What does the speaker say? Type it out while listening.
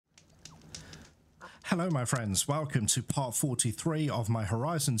Hello my friends, welcome to part 43 of my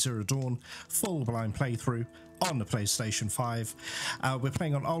Horizon Zero Dawn full blind playthrough on the PlayStation 5. We're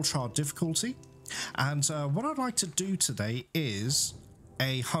playing on ultra hard difficulty, and what I'd like to do today is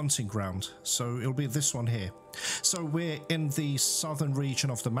a hunting ground. So it'll be this one here. So we're in the southern region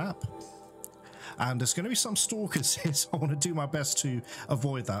of the map, and there's going to be some stalkers here, so I want to do my best to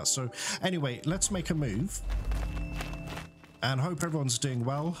avoid that. So anyway, let's make a move and hope everyone's doing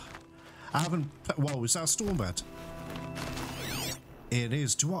well. I haven't... Whoa, is that a Stormbird? It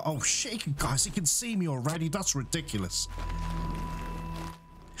is. Do I... Oh, shit, guys, he can see me already. That's ridiculous.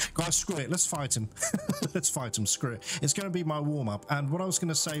 Guys, screw it. Let's fight him. Let's fight him. Screw it. It's going to be my warm-up. And what I was going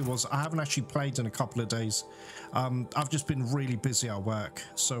to say was I haven't actually played in a couple of days. I've just been really busy at work.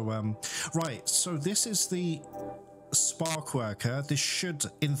 So, right. So this is the Spark Worker. This should,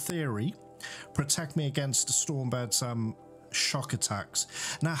 in theory, protect me against the Stormbird's shock attacks.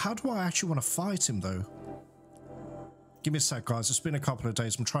 Now, how do I actually want to fight him though? Give me a sec, guys. It's been a couple of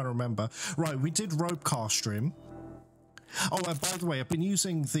days. I'm trying to remember. Right, we did rope caster him. Oh, and by the way, I've been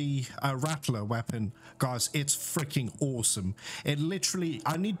using the Rattler weapon, guys. It's freaking awesome. It literally,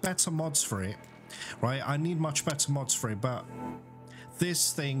 I need better mods for it, right? I need much better mods for it, but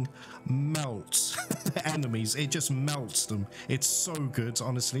this thing melts enemies. It just melts them. It's so good,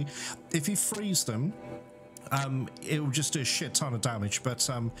 honestly. If you freeze them, it will just do a shit ton of damage. But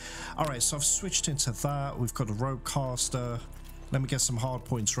all right, so I've switched into that. We've got a rope caster. Let me get some hard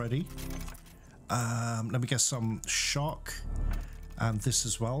points ready. Let me get some shock and this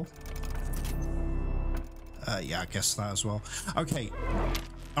as well. Yeah, I guess that as well. Okay,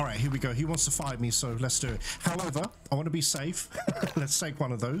 all right, here we go. He wants to fight me, so let's do it. However, I want to be safe. Let's take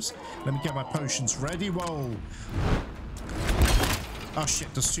one of those. Let me get my potions ready. Whoa. Oh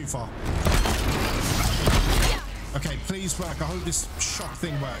shit, that's too far. Okay, please work. I hope this shock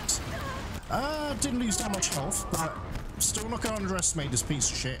thing works. Didn't lose that much health, but still not going to underestimate this piece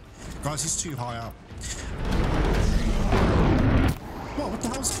of shit. Guys, he's too high up. What the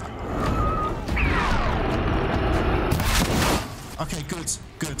hell's that? Okay, good,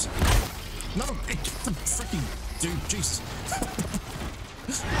 good. No, get the freaking dude, Jesus.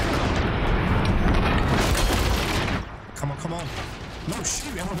 Come on, come on. No,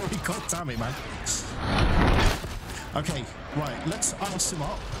 shoot, Aloy, god damn it, man. Okay, right, let's ice him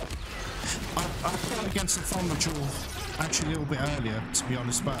up. I played against the Thunderjaw actually a little bit earlier, to be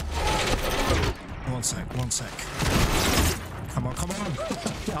honest, but... One sec. Come on, come on.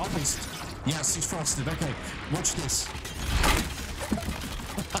 Get honest. Yes, he's frosted. Okay, watch this.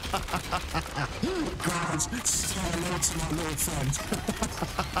 Guys, say hello to my little friend.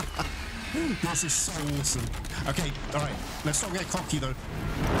 This is so awesome. Okay, alright, let's not get cocky though.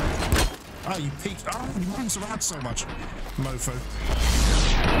 Oh, you peeked. Oh, he moves around so much. Mofo.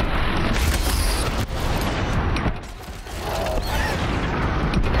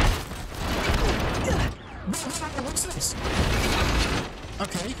 What's this?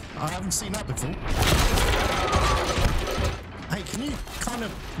 Okay, I haven't seen that before. Hey, can you kind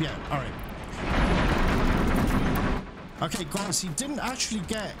of... Yeah, alright. Okay, guys, he didn't actually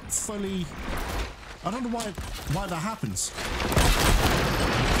get fully... I don't know why that happens.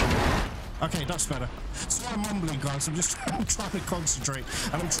 Okay, that's better. So I'm mumbling, guys. I'm trying to concentrate,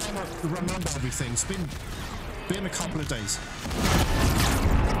 and I'm trying to remember everything. It's been a couple of days.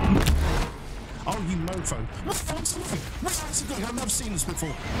 Oh, you mofo! What's he doing? I've never seen this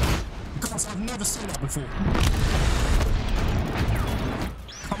before. Guys, I've never seen that before.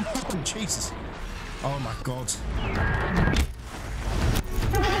 Come on, Jesus! Oh my God!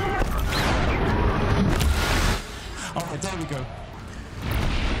 All right, there we go.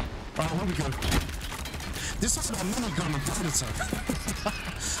 Alright, here we go. This is a minigun and predator.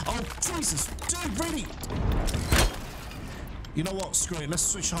 Oh, Jesus. Dude, really? You know what? Screw it. Let's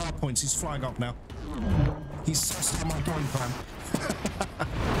switch hard points. He's flying up now. He's sussed on my game plan.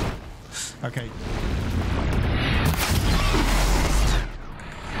 Okay.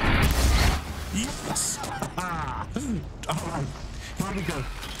 Yes! Alright, here we go.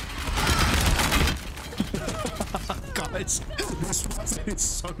 Guys, this weapon is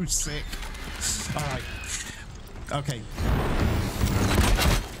so sick. Alright. Okay.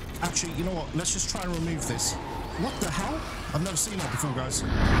 Actually, you know what? Let's just try and remove this. What the hell? I've never seen that before, guys.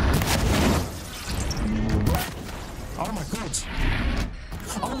 Oh my God.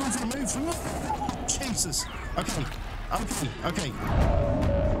 Oh, we've removed. Jesus. Okay. Okay.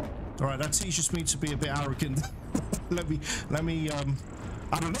 Alright, that teaches me to be a bit arrogant. let me,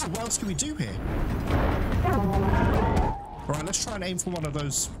 I don't know, what else can we do here? Alright, let's try and aim for one of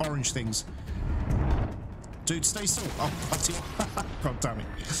those orange things. Dude, stay still. Oh, up to you. God damn it.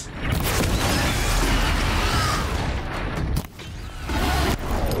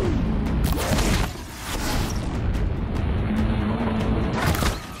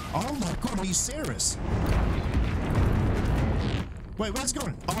 Wait, where's he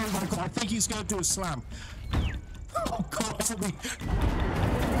going? Oh my god, I think he's going to do a slam. Oh god,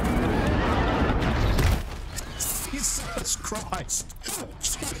 Jesus Christ.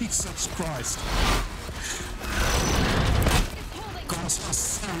 Jesus Christ. Guys, that's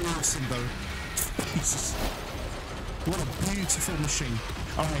so awesome though. Jesus. What a beautiful machine.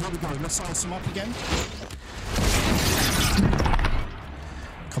 Alright, here we go. Let's ice him up again.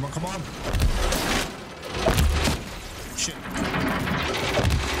 Come on, come on. Shit.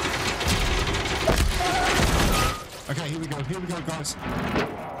 Okay, here we go, guys.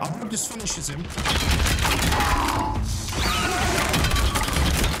 I hope this finishes him.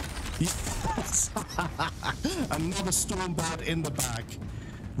 Yes. Another Stormbird in the bag.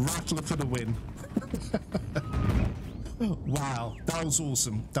 Rattler for the win. Wow, that was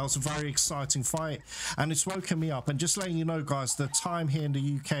awesome. That was a very exciting fight, and it's woken me up. And just letting you know, guys, the time here in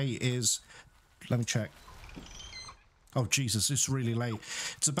the UK is, let me check. Oh Jesus, it's really late.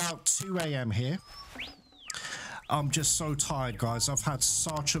 It's about 2 AM here. I'm just so tired, guys. I've had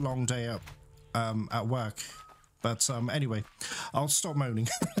such a long day at work. But anyway, I'll stop moaning.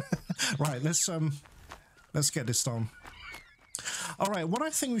 Right, let's get this done. All right, what I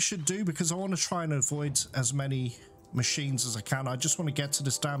think we should do, because I want to try and avoid as many machines as I can. I just want to get to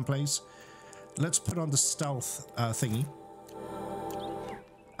this damn place. Let's put on the stealth thingy.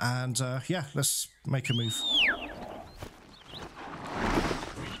 And yeah, let's make a move.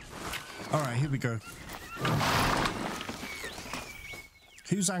 All right, here we go.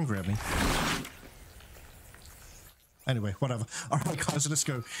 Who's angry at me? Anyway, whatever. All right, guys, let's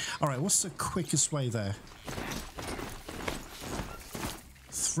go. All right, what's the quickest way there?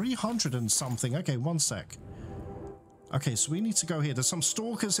 300 and something. Okay, one sec. Okay, so we need to go here. There's some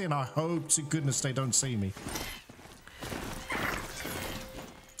stalkers in. I hope to goodness they don't see me.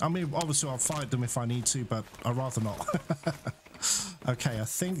 I mean, obviously I'll fight them if I need to, but I'd rather not. Okay, I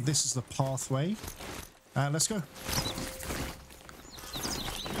think this is the pathway. Let's go.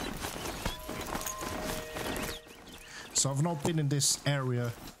 So I've not been in this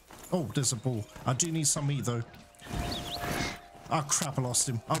area. Oh, there's a ball. I do need some meat though. Oh crap, I lost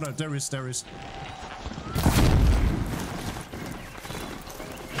him. Oh no, there is.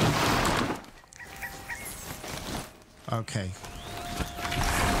 Okay.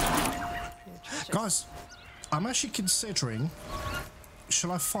 Guys, I'm actually considering,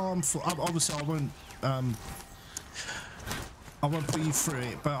 shall I farm for, obviously I won't put you through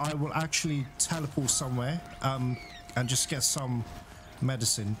it, but I will actually teleport somewhere and just get some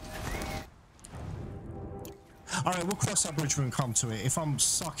medicine. All right, we'll cross that bridge when we come to it. If I'm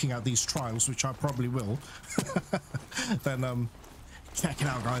sucking at these trials, which I probably will, then check it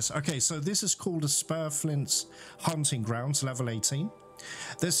out, guys. Okay, so this is called the Spurflints Hunting Grounds, level 18.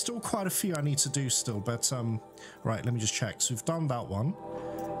 There's still quite a few I need to do still, but right, let me just check. So we've done that one.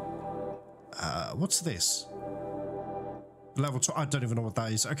 What's this? Level 2. I don't even know what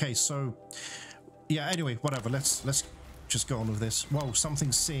that is. Okay, so yeah, anyway, whatever. Let's just go on with this. Whoa,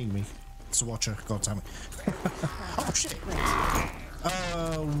 something's seeing me. It's a watcher. God damn it. Oh shit.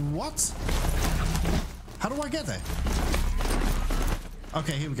 What? How do I get there?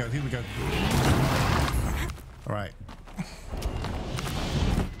 Okay, here we go. All right.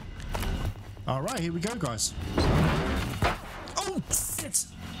 All right, here we go, guys. Oh, shit.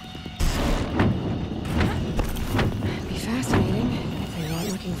 It'd be fascinating if they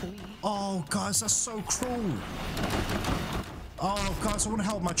weren't looking for me. Oh, guys, that's so cruel. Oh, guys, I want to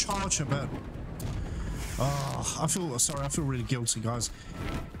help my charger, but oh, I feel really guilty, guys.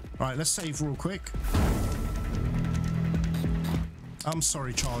 All right, let's save real quick. I'm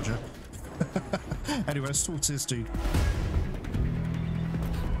sorry, charger. Anyway, let's talk to this dude.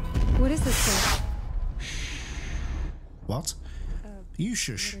 What is this thing? What? You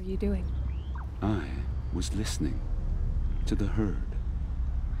shush. What are you doing? I was listening to the herd.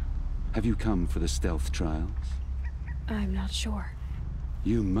 Have you come for the stealth trials? I'm not sure.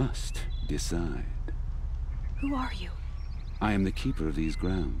 You must decide. Who are you? I am the keeper of these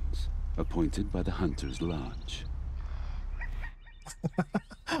grounds, appointed by the Hunter's Lodge.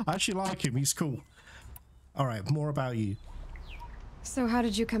 I actually like him. He's cool. All right, more about you. So how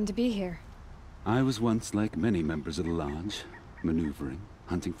did you come to be here? I was once like many members of the Lodge, maneuvering,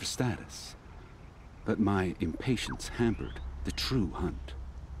 hunting for status. But my impatience hampered the true hunt.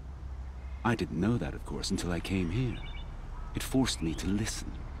 I didn't know that, of course, until I came here. It forced me to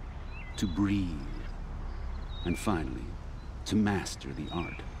listen, to breathe, and finally, to master the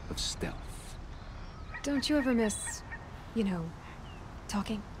art of stealth. Don't you ever miss, you know,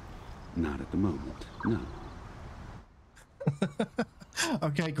 talking? Not at the moment, no.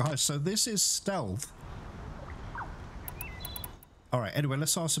 Okay, guys, so this is stealth. Alright, anyway,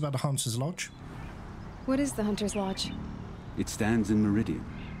 let's ask about the Hunter's Lodge. What is the Hunter's Lodge? It stands in Meridian,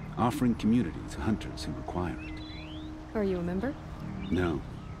 offering community to hunters who require it. Are you a member? No,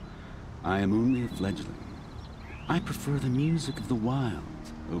 I am only a fledgling. I prefer the music of the wild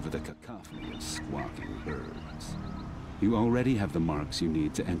over the cacophony of squawking birds. You already have the marks you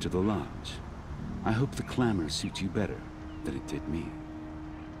need to enter the lodge. I hope the clamor suits you better than it did me.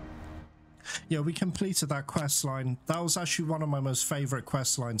 Yeah, we completed that quest line. That was actually one of my most favorite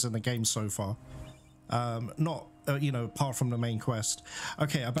quest lines in the game so far. Not, you know, apart from the main quest.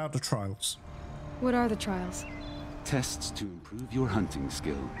 Okay, about the trials. What are the trials? Tests to improve your hunting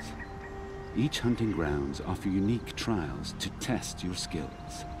skills. Each hunting grounds offer unique trials to test your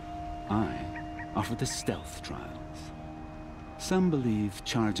skills. I offer the stealth trials. Some believe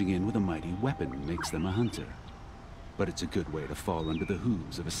charging in with a mighty weapon makes them a hunter, but it's a good way to fall under the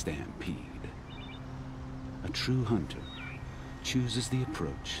hooves of a stampede. A true hunter chooses the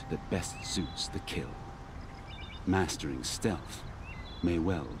approach that best suits the kill. Mastering stealth may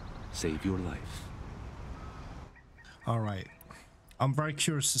well save your life. Alright. I'm very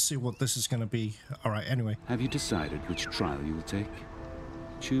curious to see what this is going to be. Alright, anyway. Have you decided which trial you will take?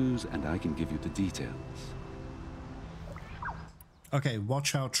 Choose and I can give you the details. Okay,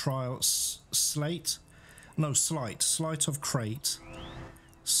 watch out trial. Sleight? No, Sleight. Sleight of Crate.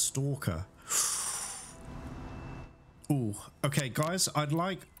 Stalker. Ooh. Okay, guys, I'd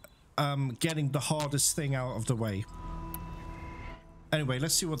like getting the hardest thing out of the way. Anyway,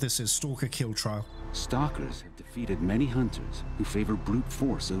 let's see what this is. Stalker kill trial. Stalkers have defeated many hunters who favor brute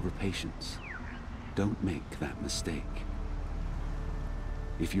force over patience. Don't make that mistake.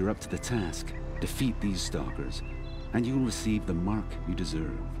 If you're up to the task, defeat these stalkers, and you'll receive the mark you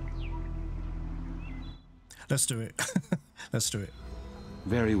deserve. Let's do it. Let's do it.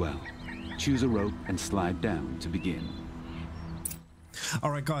 Very well. Choose a rope and slide down to begin.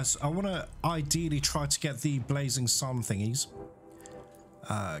 Alright, guys, I want to ideally try to get the blazing sun thingies.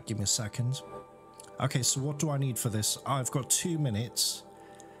 Give me a second. Okay, so what do I need for this? I've got 2 minutes.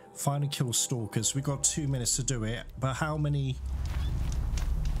 Find and kill stalkers. We've got 2 minutes to do it, but how many...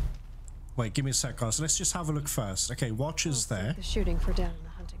 Wait, give me a sec, guys. Let's just have a look first. Okay, watchers there. The shooting for down in the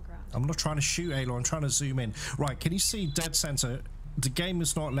hunting ground. I'm not trying to shoot, Aloy. I'm trying to zoom in. Right, can you see dead center? The game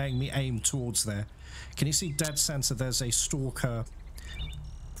is not letting me aim towards there. Can you see dead center? There's a stalker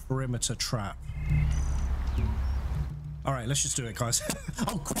perimeter trap. Alright, let's just do it, guys.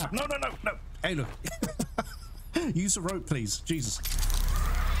 Oh, crap. No, no, no, no. Hey, look. Use the rope, please. Jesus.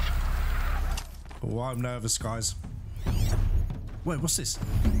 Oh, I'm nervous, guys. Wait, what's this?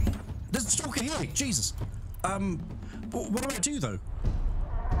 There's a stalker here. Jesus. What do I do, though?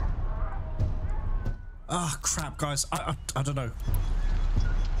 Ah, crap, guys. I don't know.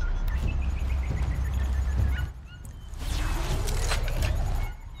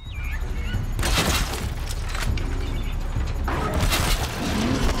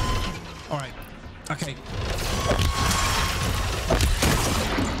 All right. Okay.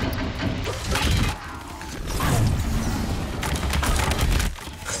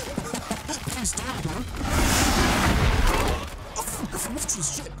 Please die, bro. Oh, what's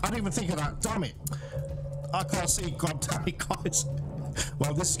this shit? I didn't even think of that. Damn it. I can't see. God damn it, guys.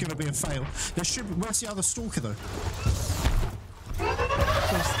 Well, this is going to be a fail. There should be... Where's the other stalker, though?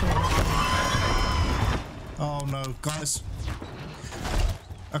 Oh, no, guys.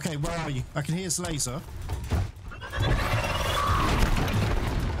 Okay, where are you? I can hear his laser.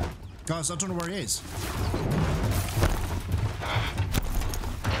 Guys, I don't know where he is.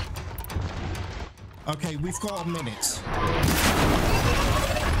 Okay, we've got a minute.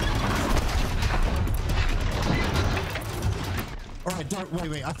 Alright, don't...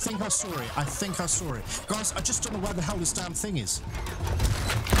 Wait. I think I saw it. I think I saw it. Guys, I just don't know where the hell this damn thing is.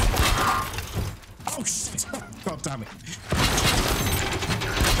 Oh, shit. God damn it.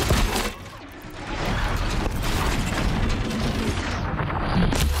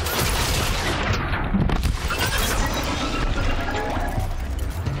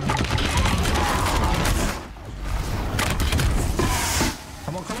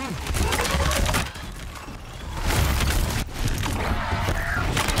 Come on, come on.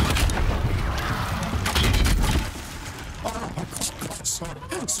 Oh, my God, sorry.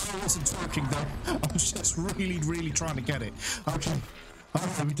 Sorry, I wasn't talking there. I was just really trying to get it. Okay.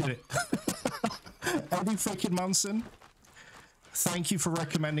 Alright, we did it. Eddie freaking Munson, thank you for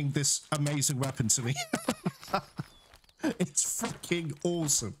recommending this amazing weapon to me. It's freaking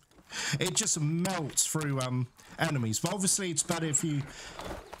awesome. It just melts through enemies, but obviously it's better if you...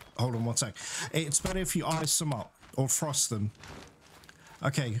 Hold on one sec. It's better if you ice them up or frost them.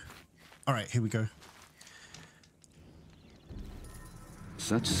 Okay. Alright, here we go.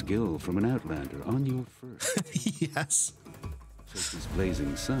 Such skill from an outlander on your first. Yes. Take this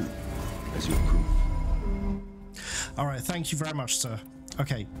blazing sun as your proof. All right, thank you very much, sir.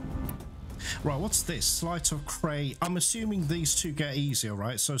 Okay. Right, what's this? Sleight of crate. I'm assuming these two get easier,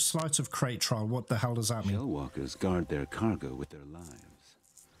 right? So sleight of crate trial, what the hell does that mean? Shellwalkers guard their cargo with their lives.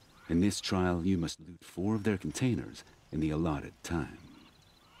 In this trial, you must loot 4 of their containers in the allotted time.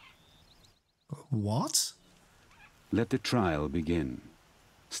 What? Let the trial begin.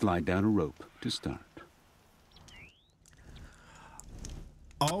 Slide down a rope to start.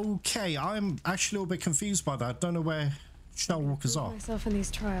 Okay, I'm actually a little bit confused by that. Don't know where Shellwalkers are. Myself in these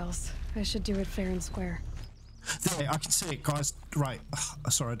trials. I should do it fair and square. There, I can see it, guys. Right.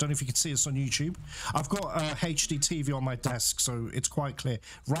 Sorry, I don't know if you can see us on YouTube. I've got a HD TV on my desk, so it's quite clear.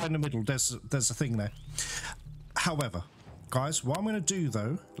 Right in the middle, there's a thing there. However, guys, what I'm going to do,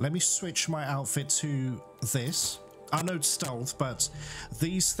 though, let me switch my outfit to this. I know it's stealth, but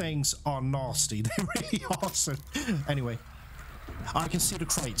these things are nasty. They really are. So, anyway, I can see the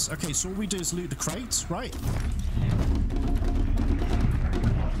crates. Okay, so all we do is loot the crates, right?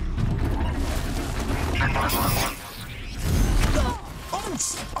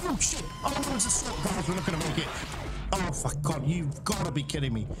 Oh shit! Oh, it's a stop, guys. We're not gonna make it. Oh, fuck God! You've got to be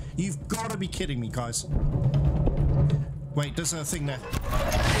kidding me! You've got to be kidding me, guys! Wait, there's a thing there.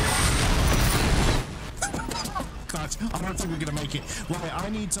 God, I don't think we're gonna make it. Right, I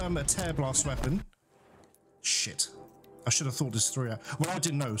need a tear blast weapon. Shit! I should have thought this through. Well, I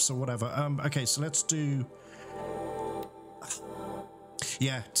didn't know, so whatever. Okay, so let's do.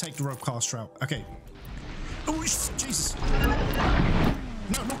 Yeah, take the rope caster out. Okay. Oh, Jesus!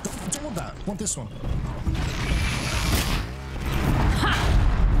 No, not that. I don't want that. I want this one.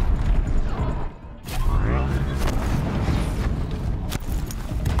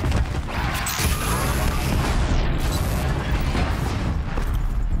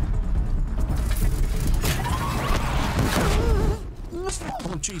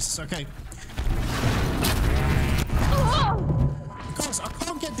 Oh, Jesus, okay. Guys, I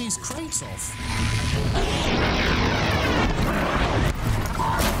can't get these crates off.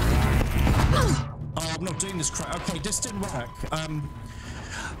 Oh, I'm not doing this crate. Okay, this didn't work.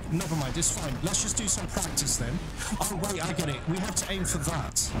 Never mind, it's fine. Let's just do some practice then. Oh, wait, I get it. We have to aim for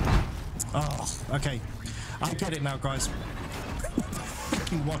that. Oh, okay. I get it now, guys.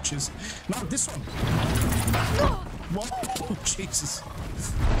 Fucking watches. No, this one. What? Oh, Jesus.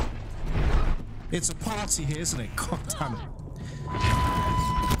 It's a party here, isn't it? God damn it.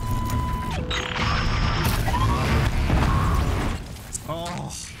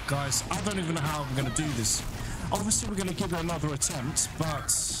 Oh, guys, I don't even know how I'm going to do this. Obviously, we're going to give it another attempt,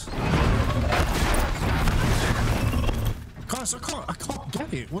 but... Guys, I can't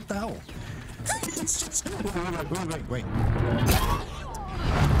get it. What the hell? It's just... Wait.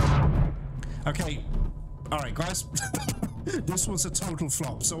 Okay. All right, guys. This was a total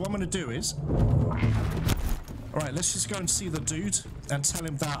flop. So what I'm going to do is... All right, let's just go and see the dude and tell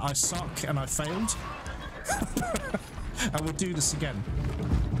him that I suck and I failed. And we'll do this again.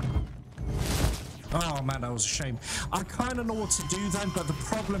 Oh man, that was a shame. I kind of know what to do then, but the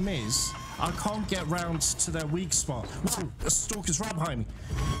problem is I can't get round to their weak spot. Whoa, a stalker's right behind me.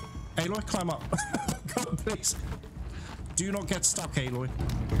 Aloy, climb up. Come on, please. Do not get stuck, Aloy.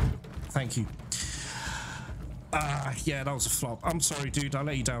 Thank you. Yeah, that was a flop. I'm sorry, dude. I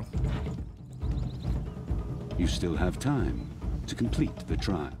let you down. You still have time to complete the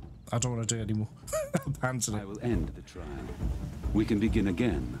trial. I don't want to do it anymore. Abandon it. I will end the trial. We can begin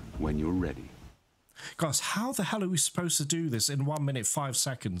again when you're ready. Guys, how the hell are we supposed to do this in 1 minute, 5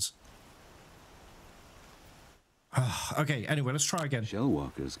 seconds? Okay, anyway, let's try again.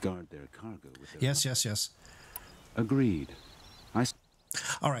 Shellwalkers guard their cargo with their... Yes. Agreed.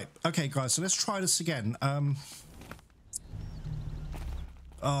 All right, okay, guys, so let's try this again. Oh,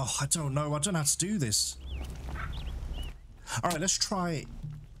 I don't know. I don't know how to do this. All right, let's try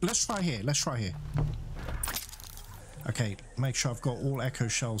here. Okay, make sure I've got all echo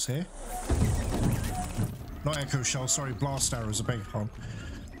shells here. Not echo shells, sorry, blast arrows, I beg your pardon.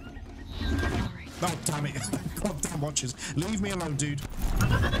 Oh, damn it. Goddamn watches. Leave me alone, dude.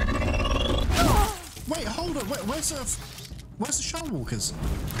 Wait, hold on. Where's the Shellwalkers?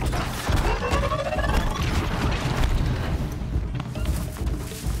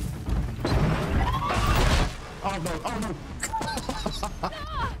 Oh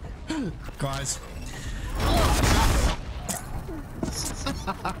no. Guys.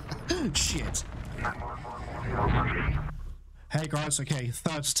 Shit. Hey guys, okay,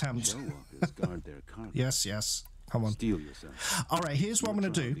 third attempt. Guard their cargo. Yes. Come on. Steel yourself. All right, here's what I'm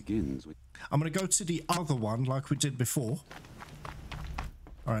going to do. I'm going to go to the other one like we did before.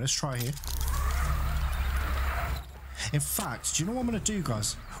 All right, let's try here. In fact, do you know what I'm going to do,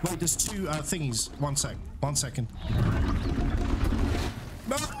 guys? Wait, there's two thingies. One second.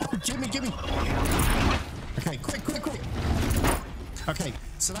 No, gimme. Okay, quick. Okay,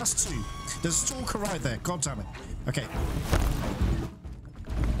 so that's two. There's a Stalker right there. God damn it. Okay.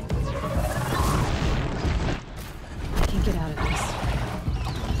 I can get out of this.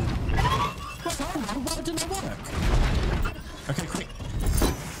 Why didn't it work? Okay, quick.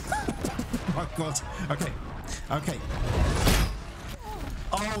 Oh my god. Okay.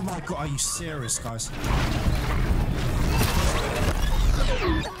 Oh my god, are you serious, guys?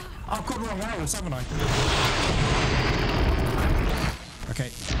 I've got wrong arrows, haven't I? Okay.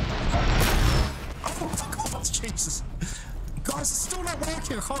 Oh my god, Jesus. Guys, it's still not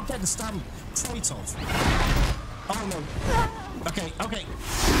working. I can't get this damn trait off. Oh no. Okay.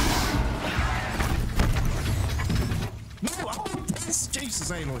 No, I'm pissed.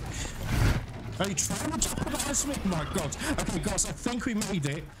 Jesus, Aloy. Are you trying to jeopardize me? My god. Okay, guys, I think we made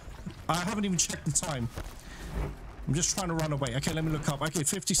it. I haven't even checked the time. I'm just trying to run away. Okay, let me look up. Okay,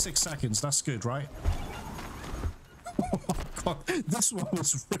 56 seconds. That's good, right? Oh my god. This one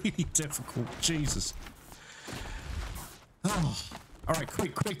was really difficult. Jesus. Oh. All right,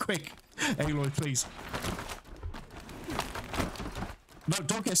 quick. Aloy, please. No,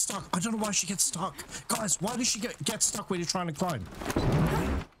 don't get stuck. I don't know why she gets stuck. Guys, why does she get stuck when you're trying to climb?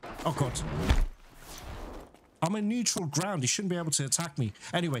 Oh god. I'm in neutral ground. He shouldn't be able to attack me.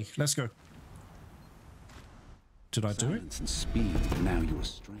 Anyway, let's go. Did I do it? Silence and speed, now your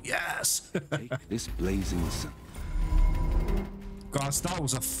strength. Yes! Take this blazing sun. Guys, that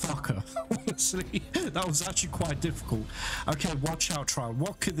was a fucker. Honestly, that was actually quite difficult. Okay, watch out, trial.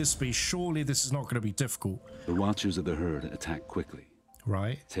 What could this be? Surely this is not going to be difficult. The watchers of the herd attack quickly.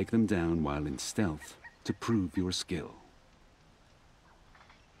 Right. Take them down while in stealth to prove your skill.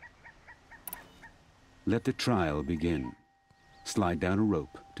 Let the trial begin. Slide down a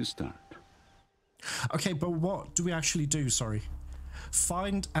rope to start. Okay, but what do we actually do? Sorry.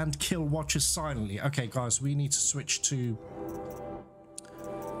 Find and kill watchers silently. Okay, guys, we need to switch to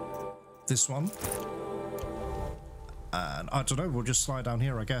this one. And I don't know, we'll just slide down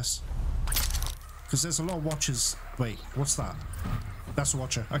here, I guess. Because there's a lot of watchers. Wait, what's that? That's a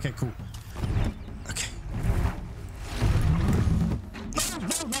watcher. Okay, cool. Okay.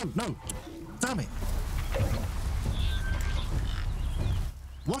 No. Damn it.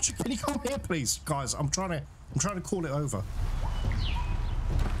 Watcher, can you come here, please? Guys, I'm trying to call it over.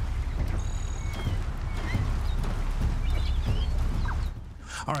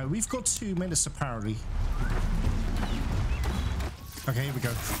 All right, we've got 2 minutes apparently. Okay, here we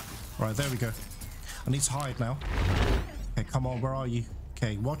go. All right, there we go. I need to hide now. Okay, come on, where are you?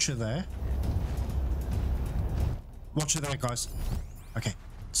 Okay, watcher there. Watcher there, guys. Okay,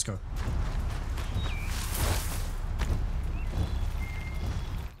 let's go.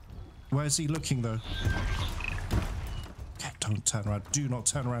 Where's he looking, though? Okay, don't turn around. Do not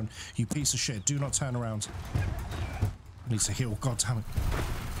turn around, you piece of shit. Do not turn around. I need to heal. God damn it.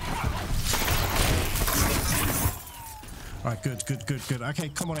 Alright, good. Okay,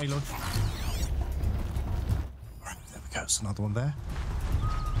 come on, Aloy. Alright, there we go. There's another one there.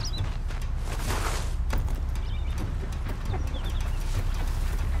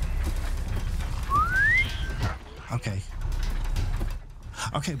 Okay.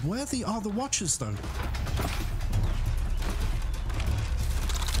 Okay, where are the watchers, though?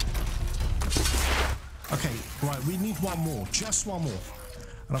 Okay, right, we need one more. Just one more.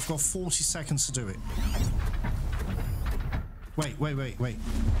 And I've got 40 seconds to do it. Wait.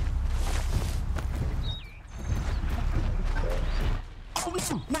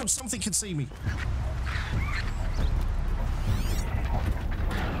 Oh, no, something can see me.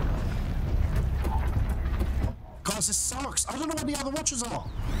 Guys, this sucks. I don't know where the other watchers are.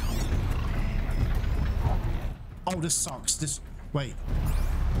 Oh, this sucks. Wait,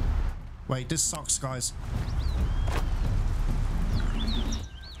 this sucks, guys.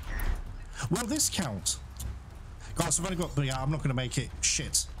 Will this count? Guys, I've only got... Yeah, I'm not going to make it.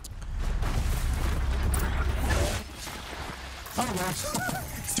 Shit. Oh, well.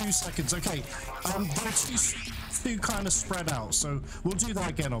 2 seconds. Okay. They're too kind of spread out, so we'll do that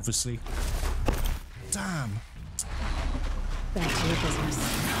again, obviously. Damn. Back to your business.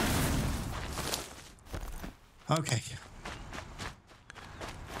 Okay.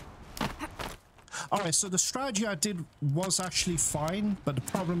 Alright, so the strategy I did was actually fine, but the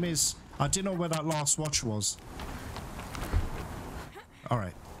problem is I didn't know where that last watch was.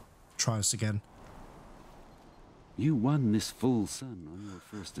 Alright, try this again. You won this full sun on your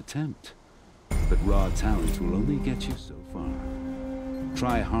first attempt, but raw talent will only get you so far.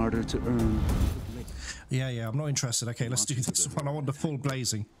 try harder to earn. Yeah, I'm not interested. Okay, let's do this one. I want the full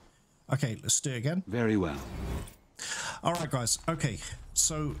blazing. Okay, let's do it again. Very well. All right, guys. Okay,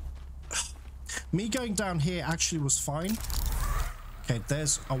 so me going down here actually was fine. Okay,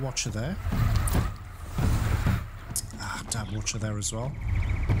 there's a watcher there. Ah, damn watcher there as well.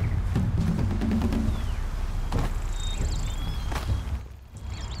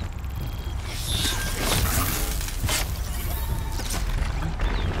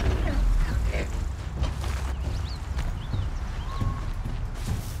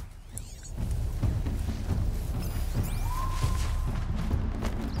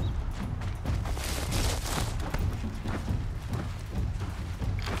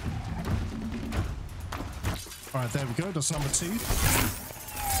 Alright, there we go. That's number 2.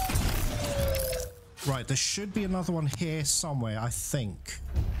 Right, there should be another one here somewhere, I think.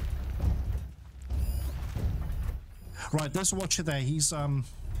 Right, there's a watcher there. He's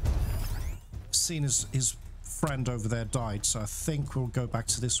seen his friend over there died, so I think we'll go back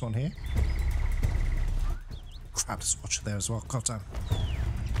to this one here. Crap, there's a watcher there as well. God damn.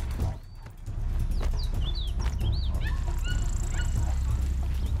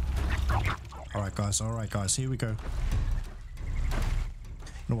 Alright guys, here we go. You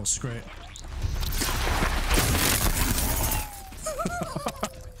know what, screw it.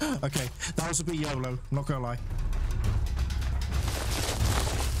 Okay, that was a bit YOLO, not gonna lie.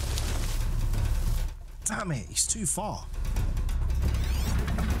 Damn it, he's too far.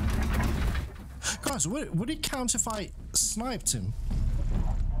 Guys, would it count if I sniped him?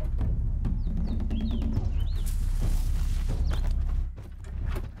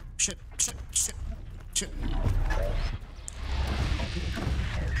 Shit.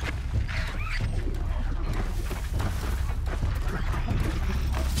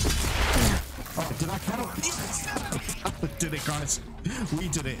 Oh, did I count? Did it, guys. We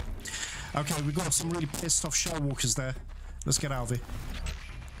did it. Okay, we got some really pissed off shell walkers there. Let's get out of here.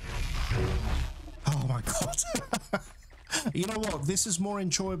 Oh my god. You know what? This is more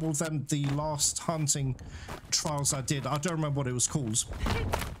enjoyable than the last hunting trials I did. I don't remember what it was called.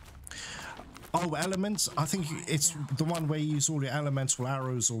 Oh, elements. I think it's the one where you use all your elemental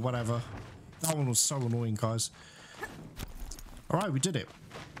arrows or whatever. That one was so annoying, guys. Alright, we did it.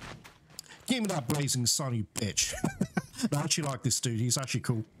 Give me that blazing sun, you bitch. I actually like this dude. He's actually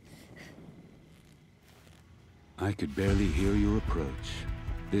cool. I could barely hear your approach.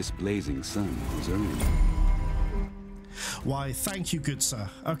 This blazing sun was earned. Why, thank you, good sir.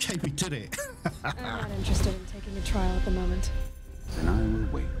 Okay, we did it. I'm not interested in taking a trial at the moment. Then I will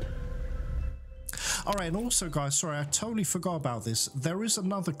wait. Alright, and also, guys, sorry, I totally forgot about this. There is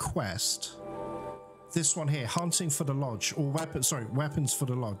another quest. This one here, hunting for the lodge, or weapons for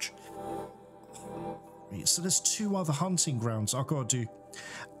the lodge. So there's 2 other hunting grounds I've got to do.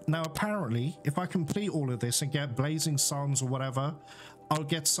 Now, apparently, if I complete all of this and get blazing suns or whatever, I'll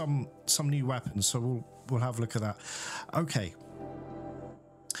get some new weapons. So we'll have a look at that. Okay,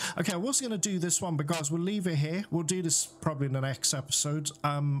 I was going to do this one, but guys, we'll leave it here. We'll do this probably in the next episode.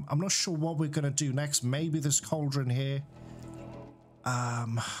 I'm not sure what we're going to do next. Maybe this cauldron here.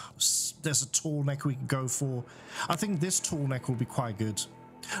 There's a tall neck we can go for. I think this tall neck will be quite good.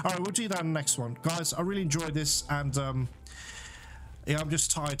 All right, we'll do that in the next one. Guys, I really enjoyed this, and yeah, I'm just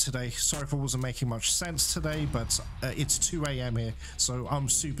tired today. Sorry if I wasn't making much sense today, but it's 2 AM here, so I'm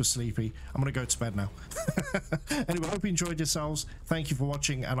super sleepy. I'm gonna go to bed now. Anyway, I hope you enjoyed yourselves. Thank you for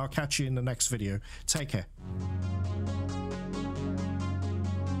watching, and I'll catch you in the next video. Take care.